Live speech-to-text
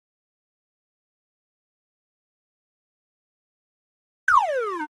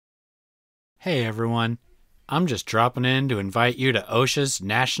Hey everyone, I'm just dropping in to invite you to OSHA's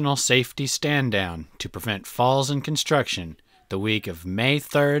National Safety Stand Down to prevent falls in construction the week of May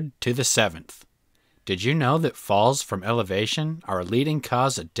 3rd to the 7th. Did you know that falls from elevation are a leading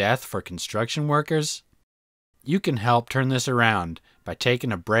cause of death for construction workers? You can help turn this around by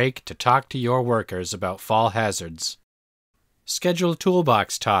taking a break to talk to your workers about fall hazards. Schedule a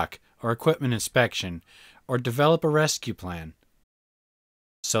toolbox talk or equipment inspection, or develop a rescue plan.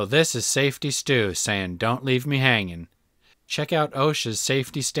 So this is Safety Stu saying don't leave me hanging. Check out OSHA's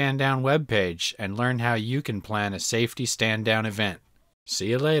Safety Stand Down webpage and learn how you can plan a safety stand down event.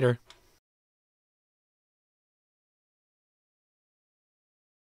 See you later.